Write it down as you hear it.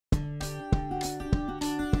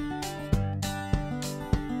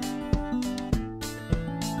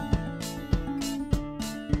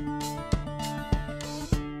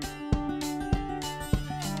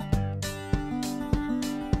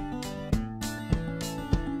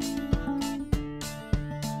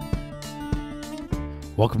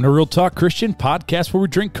Welcome to Real Talk Christian Podcast, where we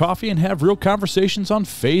drink coffee and have real conversations on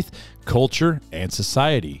faith, culture, and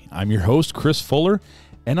society. I'm your host, Chris Fuller,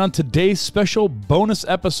 and on today's special bonus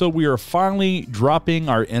episode, we are finally dropping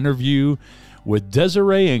our interview with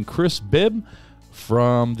Desiree and Bibb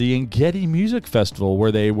from the Gedi Music Festival,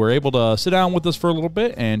 where they were able to sit down with us for a little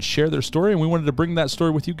bit and share their story, and we wanted to bring that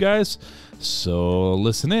story with you guys, so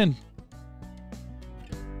listen in.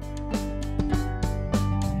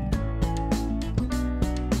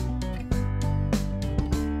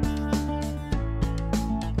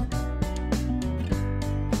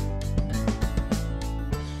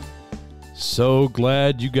 So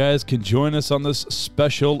glad you guys can join us on this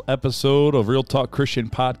special episode of Real Talk Christian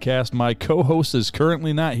Podcast. My co-host is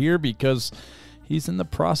currently not here because he's in the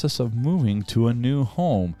process of moving to a new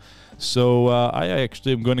home. So I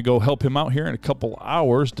actually am going to go help him out here in a couple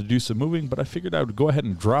hours to do some moving, but I figured I would go ahead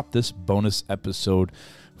and drop this bonus episode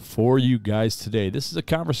for you guys today. This is a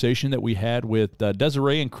conversation that we had with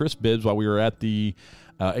Desiree and Bibbs while we were at the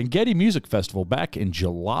Gedi Music Festival back in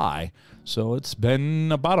July. So it's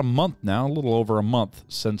been about a month now, a little over a month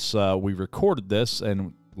since we recorded this,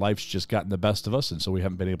 and life's just gotten the best of us, and so we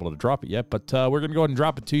haven't been able to drop it yet. But we're going to go ahead and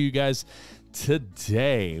drop it to you guys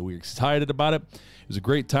today. We're excited about it. It was a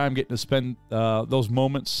great time getting to spend those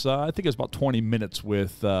moments. I think it was about 20 minutes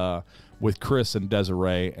with Chris and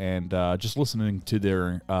Desiree, and just listening to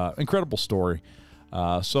their incredible story.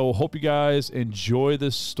 So hope you guys enjoy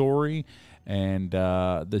this story and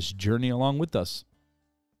this journey along with us.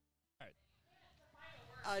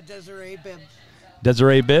 Desiree Bibb.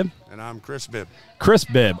 Desiree Bibb? And I'm Bibb.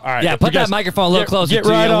 Bibb. All right. Yeah, put that microphone a little closer get to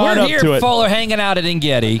right you. on We're up here to it. Fuller hanging out at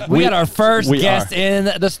Gedi. We got our first guest in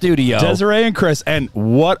the studio. Desiree and Chris. And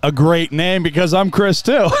what a great name, because I'm Chris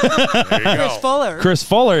too. Chris Fuller. Chris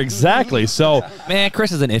Fuller, exactly. So, man,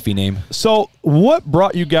 Chris is an iffy name. So what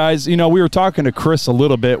brought you guys, we were talking to Chris a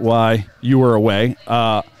little bit while you were away.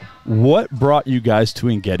 What brought you guys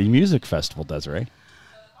to Gedi Music Festival, Desiree?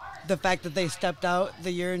 The fact that they stepped out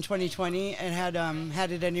the year in 2020 and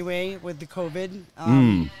had it anyway with the COVID.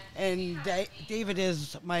 And David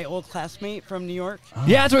is my old classmate from New York.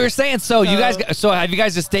 Yeah, that's what you're saying. So you guys, have you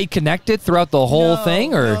guys just stayed connected throughout the whole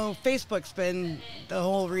thing, or? No, Facebook's been the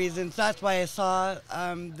whole reason. So that's why I saw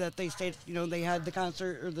that they stayed. They had the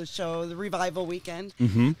concert or the show, the revival weekend.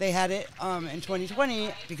 Mm-hmm. They had it in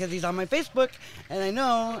 2020 because he's on my Facebook, and I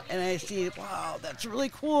know, and I see, wow, that's really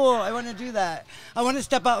cool. I want to do that. I want to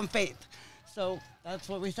step out in faith. So that's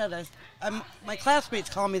what we said. My classmates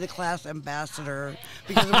call me the class ambassador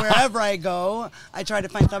because wherever I go, I try to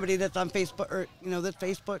find somebody that's on Facebook or that's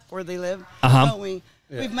Facebook where they live. Don't we?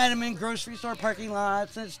 Yeah. We've met them in grocery store parking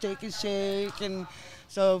lots and Steak and Shake, and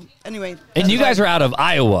so anyway. And you guys are out of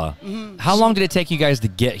Iowa. Mm-hmm. How long did it take you guys to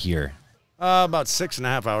get here? About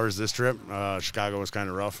 6.5 hours this trip. Chicago was kind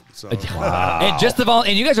of rough. So. Wow.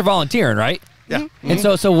 And you guys are volunteering, right? Yeah. Mm-hmm.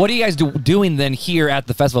 And so what are you guys doing then here at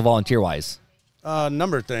the festival volunteer-wise?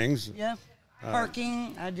 Number of things. Yeah.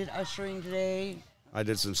 Parking. I did ushering today. I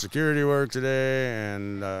did some security work today,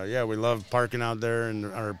 and we love parking out there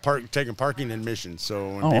and taking parking admission.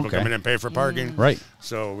 So when people come in and pay for parking, right?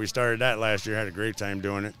 So we started that last year. Had a great time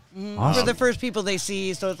doing it. Awesome. We're the first people they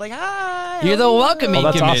see, so it's like, hi. You're the welcoming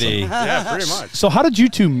committee. Awesome. Yeah, pretty much. So how did you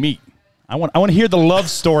two meet? I want to hear the love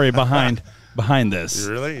story behind this.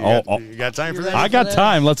 You really? You got time for that? I got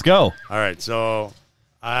time. Let's go. All right. So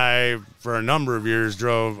I, for a number of years,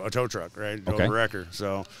 drove a tow truck, right? Drove a wrecker.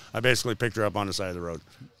 So I basically picked her up on the side of the road.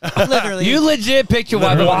 Literally. You legit picked your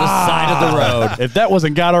wife up on the side of the road. If that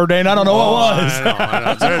wasn't God ordained, I don't know what was. I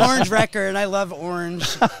know. It's an orange wrecker, and I love orange.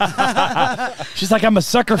 She's like, I'm a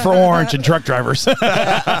sucker for orange and truck drivers.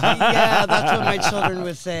 Yeah, that's what my children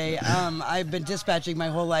would say. I've been dispatching my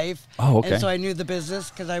whole life. Oh, okay. And so I knew the business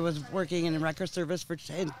because I was working in a wrecker service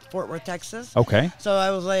in Fort Worth, Texas. Okay. So I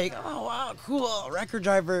was like, oh, wow, cool, wrecker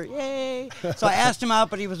driver, yay. So I asked him out,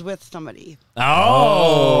 but he was with somebody.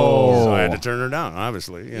 Oh. So I had to turn her down,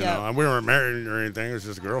 obviously. You Yeah. know, we weren't married or anything. It was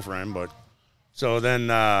just a girlfriend. But so then,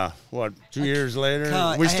 2 years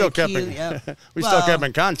later, we still kept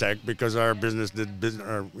in contact because our business did business,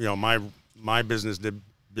 or my business did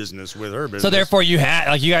business with her business. So therefore, you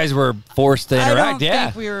guys were forced to interact. I don't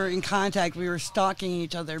think we were in contact. We were stalking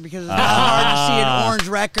each other because it's not hard to see an orange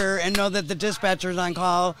wrecker and know that the dispatcher's on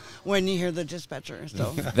call when you hear the dispatcher.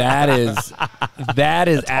 So that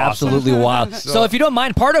is absolutely wild. So if you don't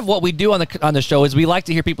mind, part of what we do on the show is we like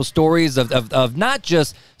to hear people's stories of not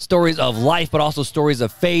just stories of life, but also stories of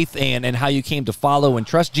faith and how you came to follow and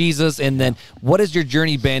trust Jesus. And then what has your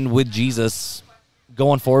journey been with Jesus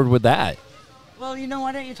going forward with that? Well,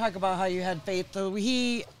 why don't you talk about how you had faith? So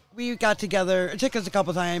we got together. It took us a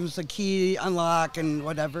couple times, the key unlock and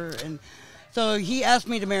whatever. And so he asked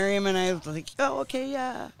me to marry him, and I was like, oh, okay,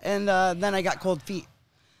 yeah. And then I got cold feet.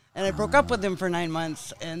 And I broke up with him for 9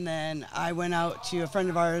 months, and then I went out to a friend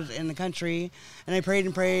of ours in the country, and I prayed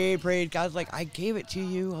and prayed. God's like, I gave it to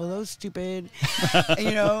you. Hello, stupid.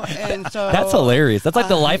 And so. That's hilarious. That's like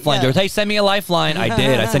the lifeline. Yeah. Hey, send me a lifeline. I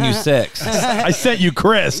did. I sent you 6. I sent you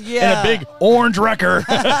Chris in a big orange wrecker.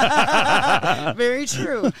 Very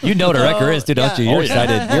true. You know what a wrecker is, too, don't you? You're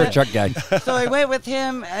excited. You're a truck guy. So I went with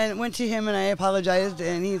him and went to him, and I apologized,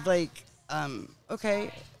 and he's like,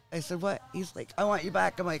 okay. I said, what? He's like, I want you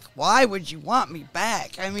back. I'm like, why would you want me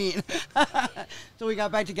back? I mean, so we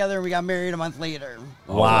got back together and we got married a month later.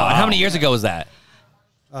 Wow. And how many years ago was that?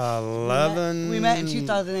 11. We met in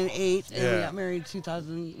 2008 and we got married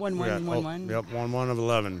 2001. Yep, 1/1 of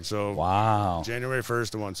 11. So wow, January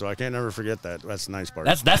 1st of 1. So I can't never forget that. That's the nice part.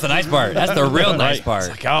 That's the nice part. That's the real nice part.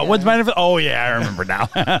 Like, oh, what's my? Oh yeah, I remember now.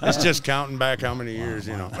 It's just counting back how many years,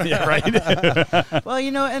 Yeah, right. Well,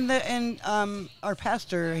 and our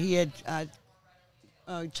pastor, he had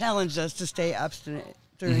challenged us to stay abstinent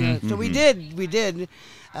during it. So we did.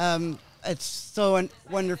 It's so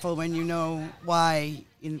wonderful when you know why.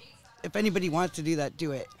 If anybody wants to do that,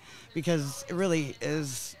 do it, because it really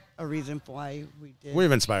is a reason why we did.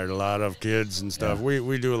 We've inspired a lot of kids and stuff. Yeah.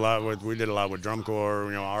 We did a lot with drum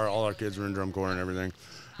corps. All our kids were in drum corps and everything,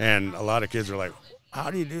 and a lot of kids are like,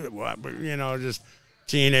 "How do you do it?" What? Just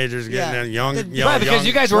teenagers getting in, young, right? Because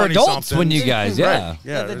you guys were adults when you guys, right.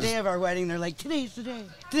 Yeah. The day of our wedding, they're like, "Today's the day."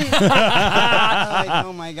 I'm like,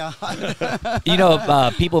 oh my god.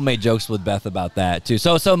 People made jokes with Beth about that too.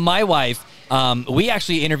 So my wife, we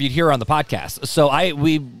actually interviewed her on the podcast. So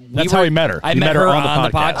that's how we met her. I met her on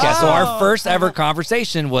the podcast. So our first ever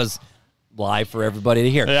conversation was live for everybody to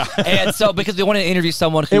hear. Yeah. And so because we wanted to interview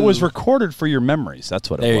someone who... It was recorded for your memories. That's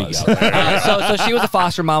what it was. There you go. So she was a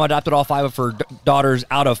foster mom, adopted all 5 of her daughters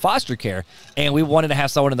out of foster care, and we wanted to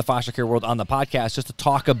have someone in the foster care world on the podcast just to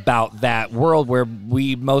talk about that world where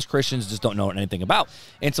most Christians just don't know anything about.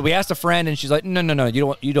 And so we asked a friend, and she's like, no,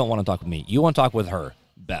 you don't want to talk with me. You want to talk with her,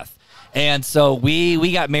 Beth. And so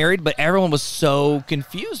we got married, but everyone was so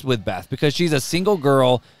confused with Beth because she's a single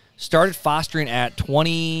girl. Started fostering at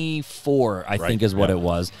 24, I think is what it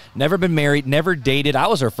was. Never been married, never dated. I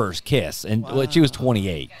was her first kiss, and she was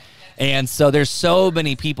 28. And so there's so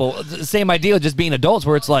many people, the same idea of just being adults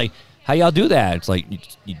where it's like, how y'all do that? It's like,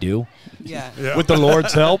 you do? Yeah. With the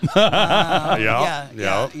Lord's help? Yeah.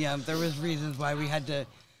 There was reasons why we had to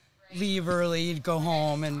leave early, go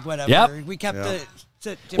home, and whatever. Yep. We kept it.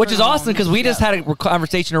 Which is awesome because we just had a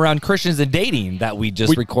conversation around Christians and dating that we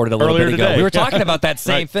just recorded a little bit ago. Today. We were talking about that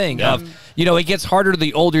same thing of, it gets harder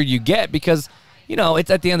the older you get because, it's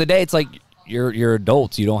at the end of the day, it's like you're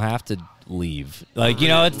adults. You don't have to leave. Like,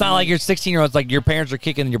 it's not like you're 16-year-olds, like your parents are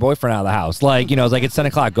kicking your boyfriend out of the house. Like, it's like it's 10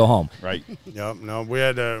 o'clock, go home. Right. Yep. No, we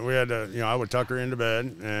had to, I would tuck her into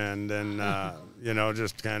bed and then,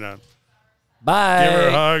 just kind of bye. Give her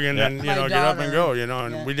a hug and then, get up and go,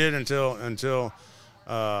 and we did until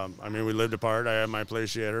we lived apart. I had my place,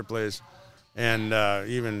 she had her place. And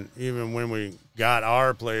even when we got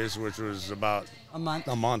our place, which was about a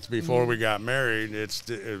month before we got married,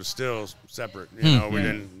 it was still separate.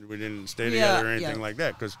 We didn't stay together or anything like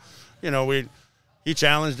that because, he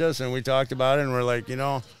challenged us and we talked about it and we're like,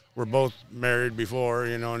 we're both married before,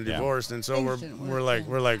 and divorced, and so we're like,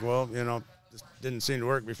 well, this didn't seem to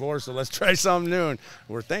work before, so let's try something new. And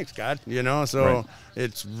thanks God, so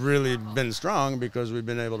it's really been strong because we've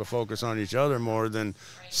been able to focus on each other more than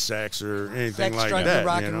sex or anything like that.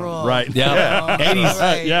 Rock and roll. Right. Yeah.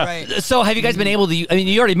 80s. Right. So have you guys been able to,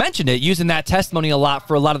 you already mentioned it, using that testimony a lot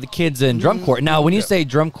for a lot of the kids in drum corps. Now, when you say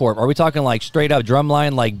drum corps, are we talking like straight up drum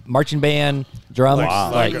line, like marching band, drums?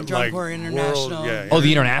 Like Drum Corps International.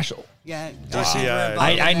 The International. Yeah,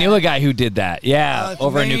 I knew a guy who did that. Yeah,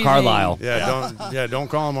 over in New Carlisle. Don't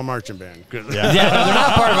call them a marching band. No, they're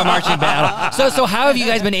not part of a marching band. So how have you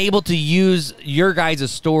guys been able to use your guys'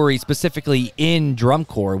 story specifically in drum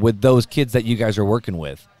corps with those kids that you guys are working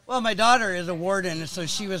with? Well, my daughter is a warden, so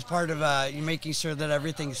she was part of making sure that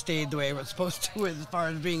everything stayed the way it was supposed to as far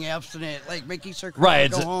as being abstinent, like making sure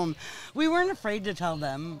kids go home. We weren't afraid to tell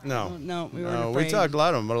them. No, we weren't afraid. We talked a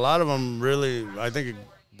lot of them, but a lot of them really, I think,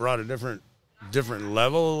 brought a different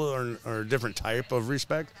level or different type of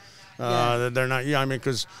respect that they're not.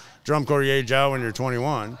 Because drum corps you age out when you're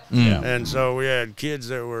 21, and so we had kids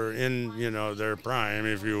that were in their prime,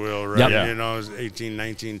 if you will, right? It was 18,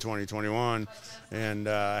 19, 20, 21, and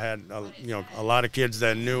I had a lot of kids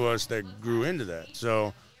that knew us that grew into that.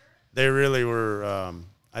 So they really were.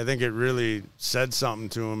 I think it really said something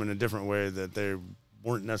to them in a different way that they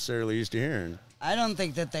weren't necessarily used to hearing. I don't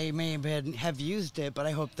think that they may have used it, but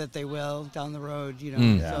I hope that they will down the road, you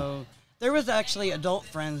know. So there was actually adult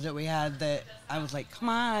friends that we had that I was like, come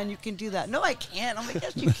on, you can do that. No, I can't. I'm like,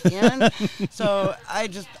 yes, you can. So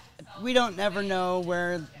we don't never know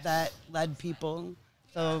where that led people.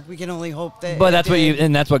 So we can only hope that. But that's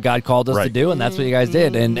that's what God called us to do, and that's what you guys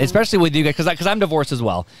did, and especially with you guys, because I'm divorced as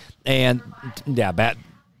well, and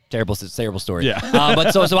terrible story. Yeah.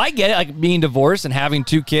 But so I get it, like being divorced and having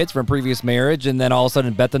 2 kids from a previous marriage, and then all of a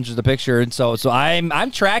sudden Beth enters the picture, and so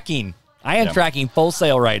I'm tracking. I am tracking full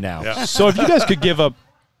sail right now. Yeah. So if you guys could give a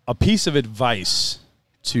piece of advice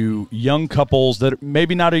to young couples that are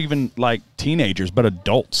maybe not even like teenagers, but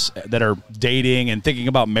adults that are dating and thinking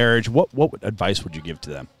about marriage, what advice would you give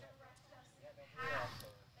to them?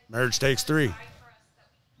 Marriage takes 3.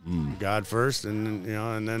 God first, and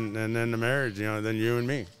then the marriage, then you and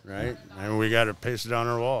me, right? I mean, we got to paste it on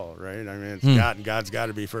our wall, right? I mean, it's God's got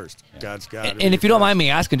to be first. Yeah. God's got to. And if you don't mind me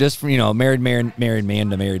asking, just from married man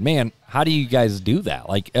to married man, how do you guys do that?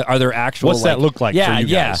 Like, are there actual? What's that look like for you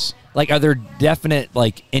guys? Like, are there definite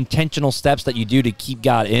intentional steps that you do to keep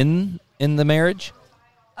God in the marriage?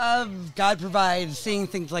 God provides, seeing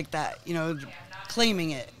things like that,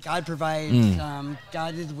 claiming it. God provides.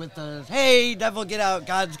 God is with us. Hey, devil, get out.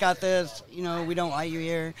 God's got this. We don't want you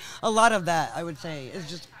here. A lot of that, I would say, is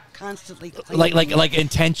just constantly claiming. Like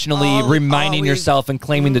intentionally reminding yourself and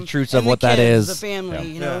claiming the truths of what that is. The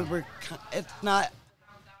family, it's not.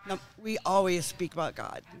 No, we always speak about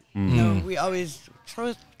God. We always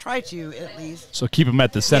try to, at least. So keep them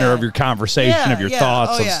at the center of your conversation, of your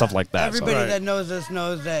thoughts and stuff like that. Everybody that knows us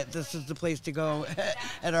knows that this is the place to go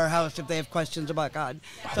at our house if they have questions about God.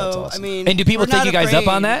 So, awesome. I mean, and do people take you guys up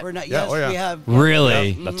on that? We're not, yes, we have.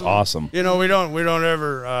 Really? That's awesome. We don't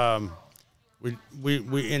ever,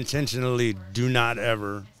 we intentionally do not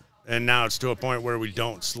ever, and now it's to a point where we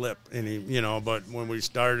don't slip any, but when we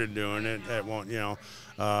started doing it, it won't,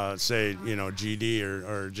 say, GD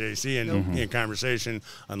or JC in conversation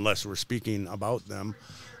unless we're speaking about them.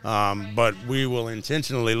 But we will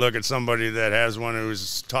intentionally look at somebody that has one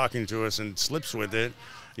who's talking to us and slips with it.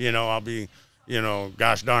 I'll be,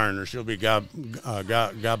 gosh darn, or she'll be God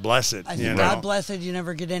bless it. I said, God bless it, you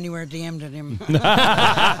never get anywhere damned at him. He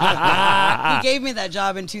gave me that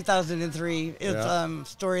job in 2003. It's a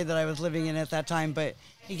story that I was living in at that time, but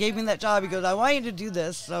he gave me that job. He goes, I want you to do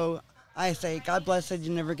this. So I say, God bless it,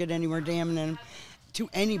 you never get anywhere damning him to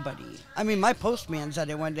anybody. I mean, my postman said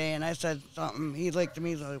it one day, and I said something. He looked at me,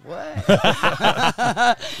 he's like, what? It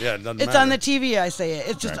doesn't it's matter. on the TV, I say it.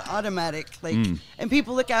 It's just automatic. And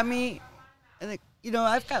people look at me, and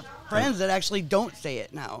I've got friends that actually don't say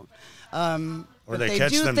it now. Or they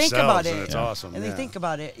catch do think about it. And it's awesome. And they think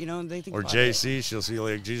about it, they think or about JC, it. she'll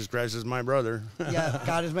see Jesus Christ is my brother. Yeah,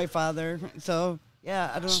 God is my father. So, I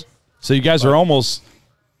don't know. So you guys are almost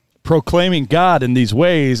proclaiming God in these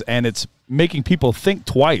ways, and it's making people think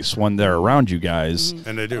twice when they're around you guys.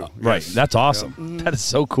 And they do. Right. Yes. That's awesome. That is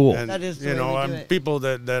so cool. And, that is the way we do it. People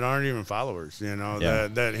that aren't even followers,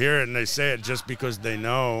 that hear it and they say it just because they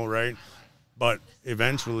know, right? But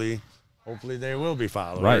eventually, hopefully they will be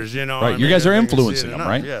followers, Right. Right. You guys are influencing them,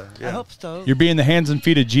 right? Yeah. I hope so. You're being the hands and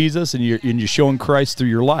feet of Jesus, and you're showing Christ through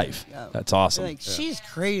your life. Yeah. That's awesome. She's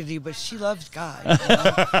crazy, but she loves God. But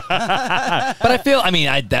I feel,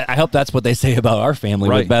 I hope that's what they say about our family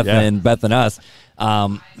with Beth and us.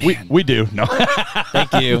 We do. No.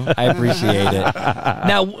 Thank you. I appreciate it.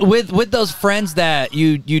 Now, with those friends that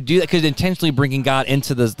you do that, because intentionally bringing God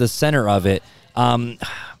into the center of it,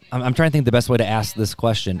 I'm trying to think the best way to ask this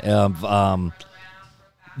question.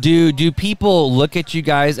 Do people look at you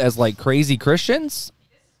guys as like crazy Christians?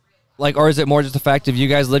 Or is it more just the fact of you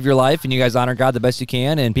guys live your life and you guys honor God the best you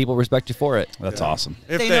can and people respect you for it? That's awesome.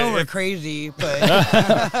 They know we're crazy, but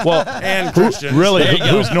and Christians. Really,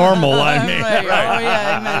 who's normal? I mean, right. Oh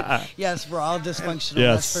yeah, yes, we're all dysfunctional.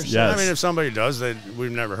 Yes, that's for sure. yes. I mean, if somebody does,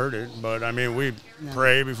 we've never heard it. But I mean, we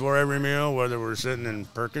pray before every meal, whether we're sitting in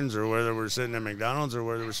Perkins or whether we're sitting at McDonald's or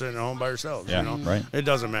whether we're sitting at home by ourselves. Yeah, right. It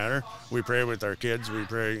doesn't matter. We pray with our kids. We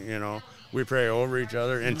pray, we pray over each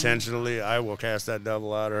other intentionally. I will cast that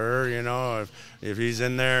devil out of her, if he's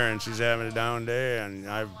in there and she's having a down day, and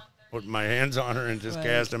I've put my hands on her and just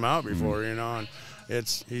cast him out before, and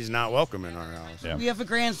he's not welcome in our house. Yeah. We have a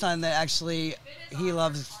grandson that actually he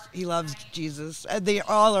loves Jesus. They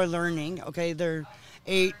all are learning. Okay, they're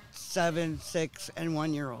 8, 7, 6, and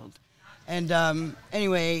 1 year old. And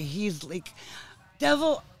anyway, he's like,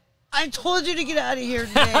 devil, I told you to get out of here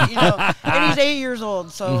today, and he's 8 years old.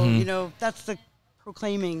 So, that's the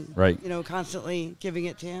proclaiming, right. Constantly giving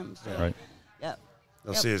it to him. So, right. Yeah.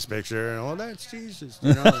 They'll see his picture and, oh, that's Jesus,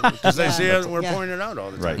 you know, because they see it and we're pointing it out all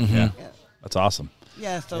the time. Right. Yeah. That's awesome.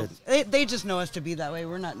 Yeah. So they just know us to be that way.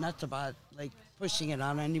 We're not nuts about like pushing it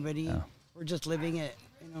on anybody. Yeah. We're just living it.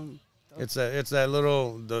 You know. So. It's that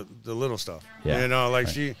little the little stuff. Yeah. You know, like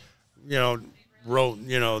she, you know, wrote,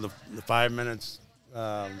 you know, the 5 minutes.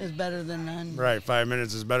 Is better than none. Right. 5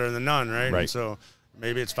 minutes is better than none. Right. Right. And so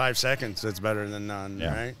maybe it's 5 seconds that's better than none.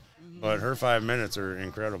 Yeah. Right. But her 5 minutes are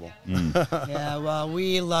incredible. Yeah, well,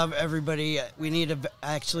 we love everybody. We need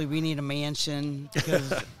a mansion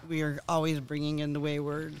because we are always bringing in the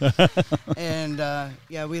wayward. And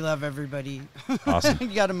yeah, we love everybody. Awesome. You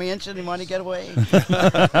got a mansion and want to get away.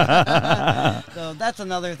 So that's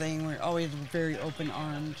another thing. We're always very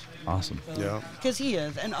open-armed. Awesome. So, Yeah. Because he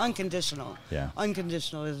is, and unconditional. Yeah.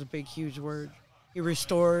 Unconditional is a big, huge word. He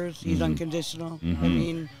restores. He's unconditional. I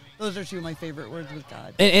mean, those are two of my favorite words with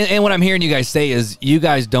God. And what I'm hearing you guys say is you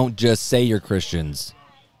guys don't just say you're Christians.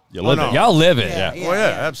 You live it. Y'all live it. Yeah. Well,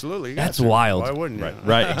 yeah, absolutely. That's wild. Why wouldn't you?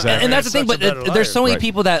 Right, exactly. And that's the thing, but there's so many life.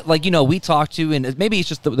 people that, like, you know, we talk to, and maybe it's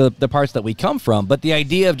just the parts that we come from, but the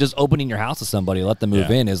idea of just opening your house to somebody, let them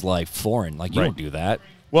move in, is like foreign. Like, you don't do that.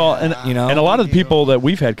 Well, and you know, and a lot of the people that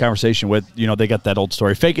we've had conversation with, you know, they got that old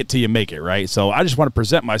story, fake it till you make it, right? So I just want to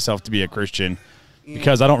present myself to be a Christian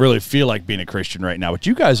because I don't really feel like being a Christian right now. But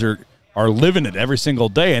you guys are living it every single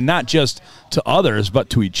day, and not just to others, but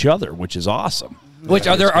to each other, which is awesome. Which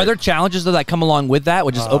are there challenges that come along with that,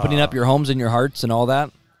 with just opening up your homes and your hearts and all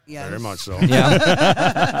that? Yes. Very much so.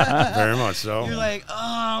 Yeah. Very much so. You're like,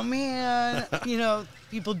 oh man, you know,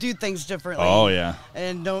 people do things differently. Oh, yeah.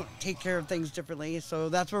 And don't take care of things differently. So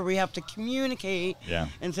that's where we have to communicate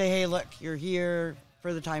and say, hey, look, you're here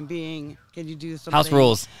for the time being. Can you do something? House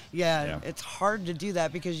rules. Yeah, it's hard to do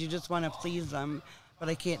that because you just want to please them, but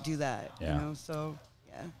I can't do that. Yeah. You know, so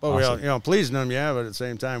yeah. But we all, you know, pleasing them, but at the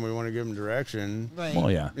same time, we want to give them direction. Right.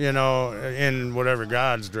 Well, yeah. You know, in whatever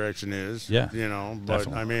God's direction is. Yeah. You know, but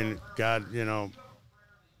Definitely. I mean, God, you know,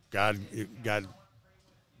 God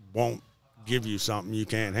won't give you something you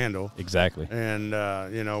can't handle. Exactly. And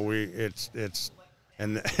you know, it's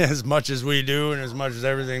and as much as we do, and as much as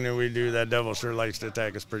everything that we do, that devil sure likes to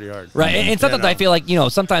attack us pretty hard. Right. And sometimes You know? I feel like, you know,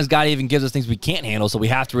 sometimes God even gives us things we can't handle, so we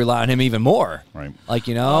have to rely on him even more. Right. Like,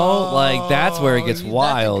 you know, like that's where it gets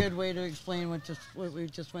wild. That's a good way to explain what we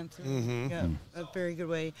just went through. Yeah, that's a very good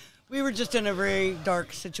way. We were just in a very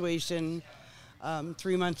dark situation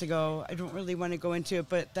 3 months ago. I don't really want to go into it,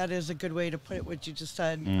 but that is a good way to put it, what you just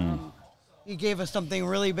said. You gave us something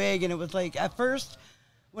really big, and it was like, at first,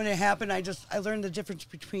 when it happened, I learned the difference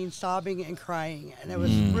between sobbing and crying, and it was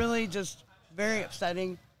really just very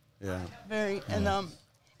upsetting. Yeah. Very. And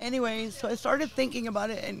anyway, so I started thinking about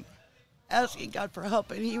it and asking God for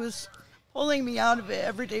help, and he was pulling me out of it.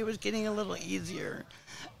 Every day was getting a little easier.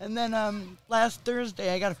 And then last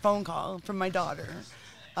Thursday, I got a phone call from my daughter.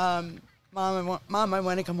 Mom, I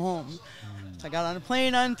want to come home. So I got on a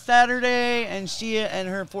plane on Saturday, and she and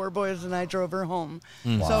her 4 boys and I drove her home.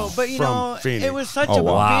 Wow. So, but you From know, Phoenix. it was such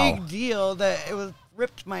a big deal that it was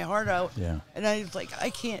ripped my heart out. Yeah. And I was like,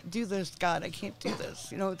 I can't do this, God. I can't do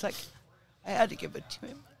this. You know, it's like I had to give it to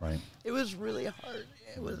him. Right. It was really hard.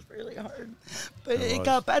 It was really hard. But it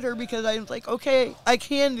got better because I was like, okay, I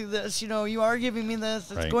can do this. You know, you are giving me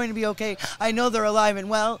this. It's going to be okay. I know they're alive and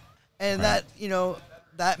well. And that, you know,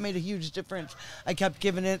 that made a huge difference. I kept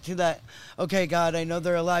giving it to that, okay, God, I know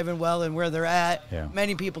they're alive and well and where they're at. Yeah.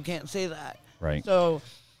 Many people can't say that. Right. So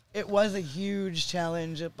it was a huge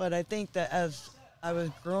challenge. But I think that as I was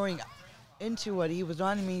growing into what he was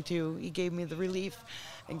wanting me to, he gave me the relief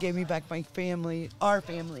and gave me back my family, our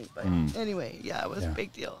family. But anyway, yeah, it was a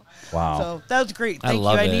big deal. Wow. So that was great. Thank you.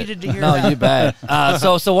 love I it. needed to hear that. No, you bet.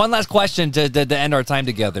 So one last question to end our time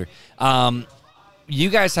together. You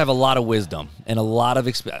guys have a lot of wisdom and a lot of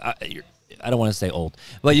experience. I don't want to say old,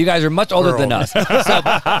 but you guys are much older than us. So,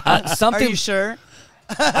 something. Are you sure?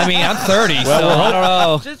 I mean, I'm 30, so I don't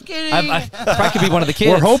know. Just kidding. I probably could be one of the kids.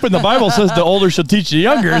 We're hoping the Bible says the older shall teach the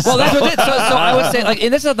younger. Well, that's what it is. So I would say, like,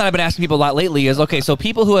 and this is something I've been asking people a lot lately is, okay, so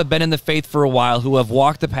people who have been in the faith for a while, who have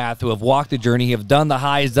walked the path, who have walked the journey, have done the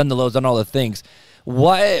highs, done the lows, done all the things,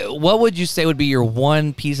 what would you say would be your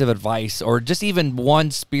one piece of advice, or just even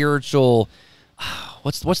one spiritual,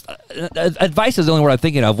 advice is the only word I'm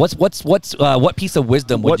thinking of. What piece of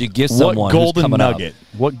wisdom would you give someone what golden who's coming nugget?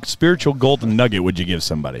 up? What spiritual golden nugget would you give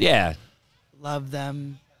somebody? Yeah. Love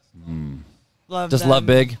them. Just love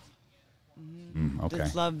big. Okay.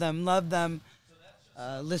 Just love them. Love them.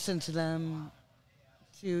 Listen to them.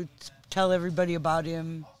 To tell everybody about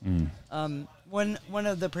him. One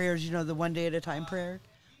of the prayers, you know, the 1 day at a time prayer.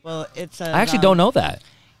 Well, it's I actually don't know that.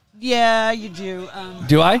 Yeah, you do.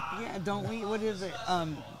 Do I? Yeah, don't we? What is it?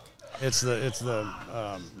 It's the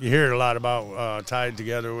you hear a lot about tied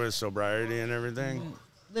together with sobriety and everything.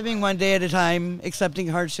 Living one day at a time, accepting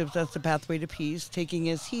hardships, that's the pathway to peace. Taking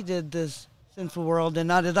as he did this sinful world, and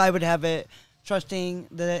not as I would have it, trusting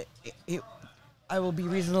that I will be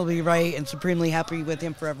reasonably right and supremely happy with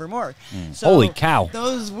him forevermore. So Holy cow.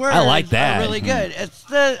 Those words I like that. are really good. It's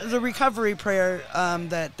the recovery prayer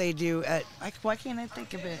that they do at, why can't I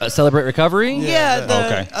think of it? Celebrate Recovery?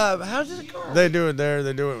 Okay. How does it go? They do it there.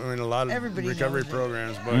 They do it in a lot of Everybody recovery knows it.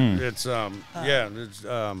 programs, but it's it's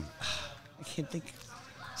I can't think.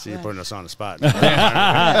 see, you're putting us on the spot. You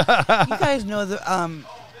guys know the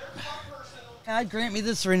God grant me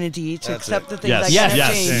the serenity to That's accept it. the things Yes. I Yes. can't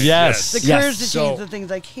Yes. change. Yes. The Yes. courage to So- change the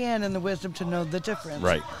things I can, and the wisdom to know the difference.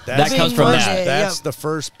 Right. That comes from that. That's the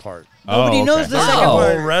first part. Nobody Oh, knows okay. the There's second the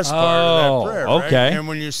part. whole rest part of that prayer, right? okay. And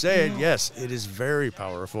when you say it, yes, it is very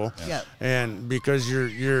powerful. Yeah. And because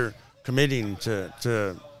you're committing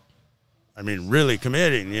to I mean, really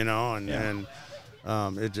committing, and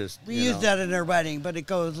it just We use that in our wedding, but it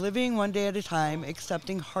goes, living one day at a time,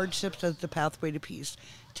 accepting hardships as the pathway to peace,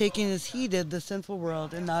 taking as he did the sinful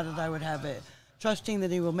world and not as I would have it, trusting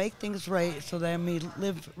that he will make things right so that I may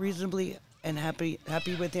live reasonably and happy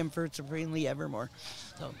with him for supremely evermore.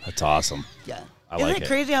 So, That's awesome. yeah. I Isn't like it it.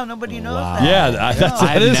 crazy how nobody knows Wow. that? Yeah, I know.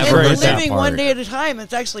 that is never great. heard that Living part. one day at a time,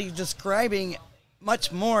 it's actually describing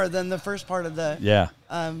much more than the first part of the Yeah.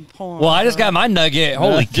 poem. Well, I just got my nugget.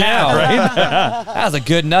 Holy cow. right? That was a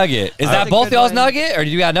good nugget. Is that a both good y'all's one. nugget, or do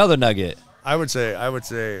you got another nugget? I would say,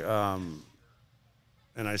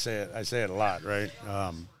 and I say it a lot, right?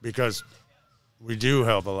 Because we do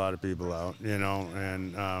help a lot of people out,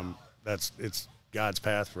 and it's God's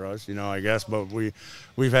path for us, I guess. But we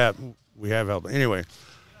have helped anyway.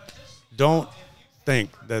 Don't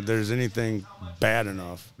think that there's anything bad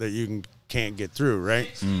enough that you can't get through, right?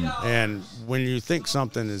 And when you think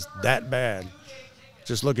something is that bad,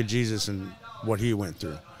 just look at Jesus and what he went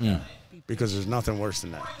through. Because there's nothing worse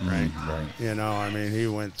than that, right? Right. I mean, he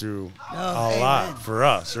went through a amen. lot for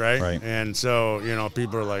us, right? Right. And so,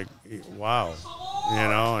 people are like, wow,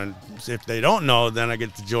 and if they don't know, then I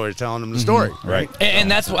get the joy of telling them the story, right? And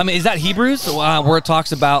that's, I mean, is that Hebrews where it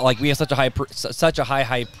talks about like we have such a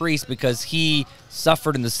high priest because he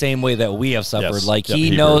suffered in the same way that we have suffered. Yes. Like Yep, he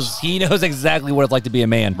knows exactly what it's like to be a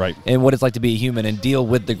man, Right. and what it's like to be a human and deal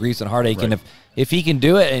with the griefs and heartache. And if he can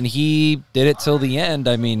do it and he did it till the end,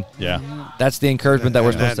 I mean, Yeah. that's the encouragement that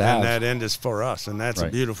we're supposed to have. And that end is for us, and that's Right.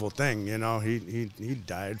 a beautiful thing. He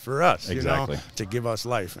died for us, Exactly. to give us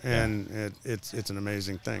life, and it's an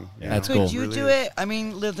amazing thing. That's Could cool. you Really do is. it? I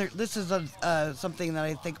mean, this is something that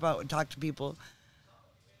I think about and talk to people.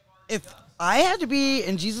 If I had to be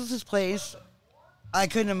in Jesus' place, I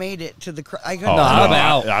couldn't have made it to the. I couldn't. Oh, No, have I'm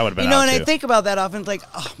out. I would have been and out I too. think about that often. It's like,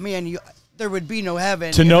 oh man, there would be no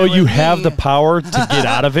heaven. To if know it you was have me. the power to get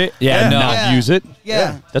out of it Yeah, and no. not Yeah. use it,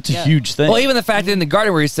 Yeah, that's a Yeah. huge thing. Well, even the fact that in the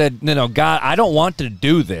garden where he said, no, God, I don't want to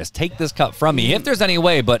do this. Take this cup from me. If there's any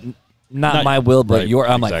way, but not my will, but right, your.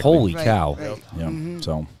 I'm like, exactly. holy Right, cow. right. Yeah.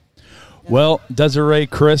 So, well, Desiree,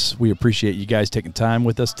 Chris, we appreciate you guys taking time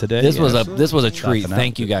with us today. This was a treat. Nothing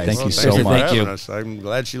Thank you guys. Thank you Well, so thank you much. for Thank having you. us. I'm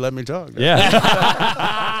glad she let me talk. Yeah.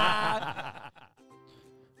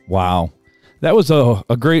 Wow. That was a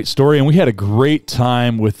great story, and we had a great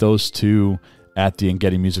time with those two at the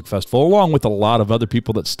Gedi Music Festival, along with a lot of other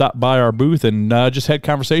people that stopped by our booth and just had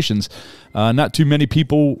conversations. Not too many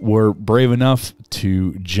people were brave enough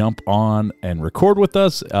to jump on and record with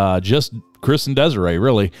us, just Chris and Desiree,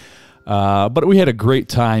 really. But we had a great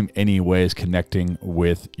time anyways connecting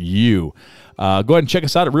with you. Go ahead and check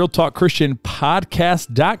us out at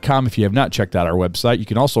realtalkchristianpodcast.com if you have not checked out our website. You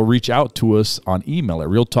can also reach out to us on email at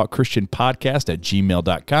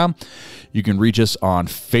realtalkchristianpodcast@gmail.com. You can reach us on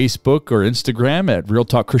Facebook or Instagram at Real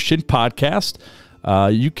Talk Christian Podcast.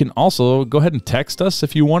 You can also go ahead and text us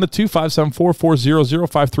if you wanted to,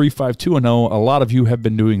 574-400-5352. I know a lot of you have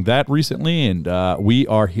been doing that recently, and we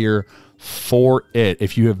are here for it.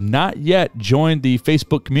 If you have not yet joined the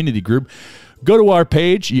Facebook community group, go to our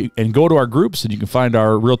page and go to our groups, and you can find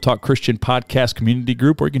our Real Talk Christian Podcast community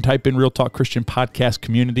group, or you can type in Real Talk Christian Podcast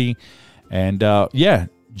community. And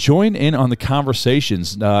join in on the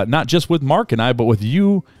conversations, not just with Marc and I, but with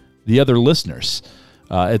you, the other listeners.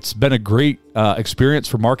 It's been a great experience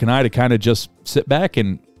for Marc and I to kind of just sit back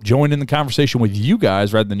and join in the conversation with you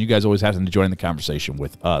guys rather than you guys always having to join the conversation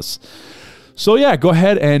with us. So yeah, go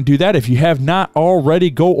ahead and do that. If you have not already,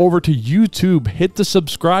 go over to YouTube, hit the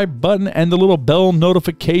subscribe button and the little bell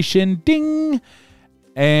notification, ding,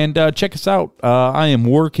 And check us out. I am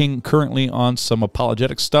working currently on some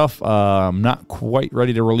apologetic stuff. I'm not quite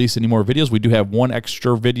ready to release any more videos. We do have one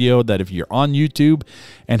extra video that if you're on YouTube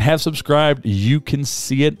and have subscribed, you can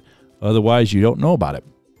see it. Otherwise, you don't know about it.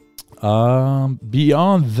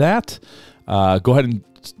 Beyond that, go ahead and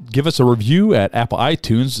give us a review at Apple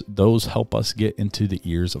iTunes. Those help us get into the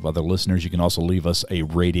ears of other listeners. You can also leave us a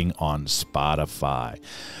rating on Spotify.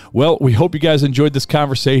 Well, we hope you guys enjoyed this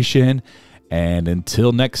conversation. And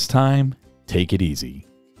until next time, take it easy.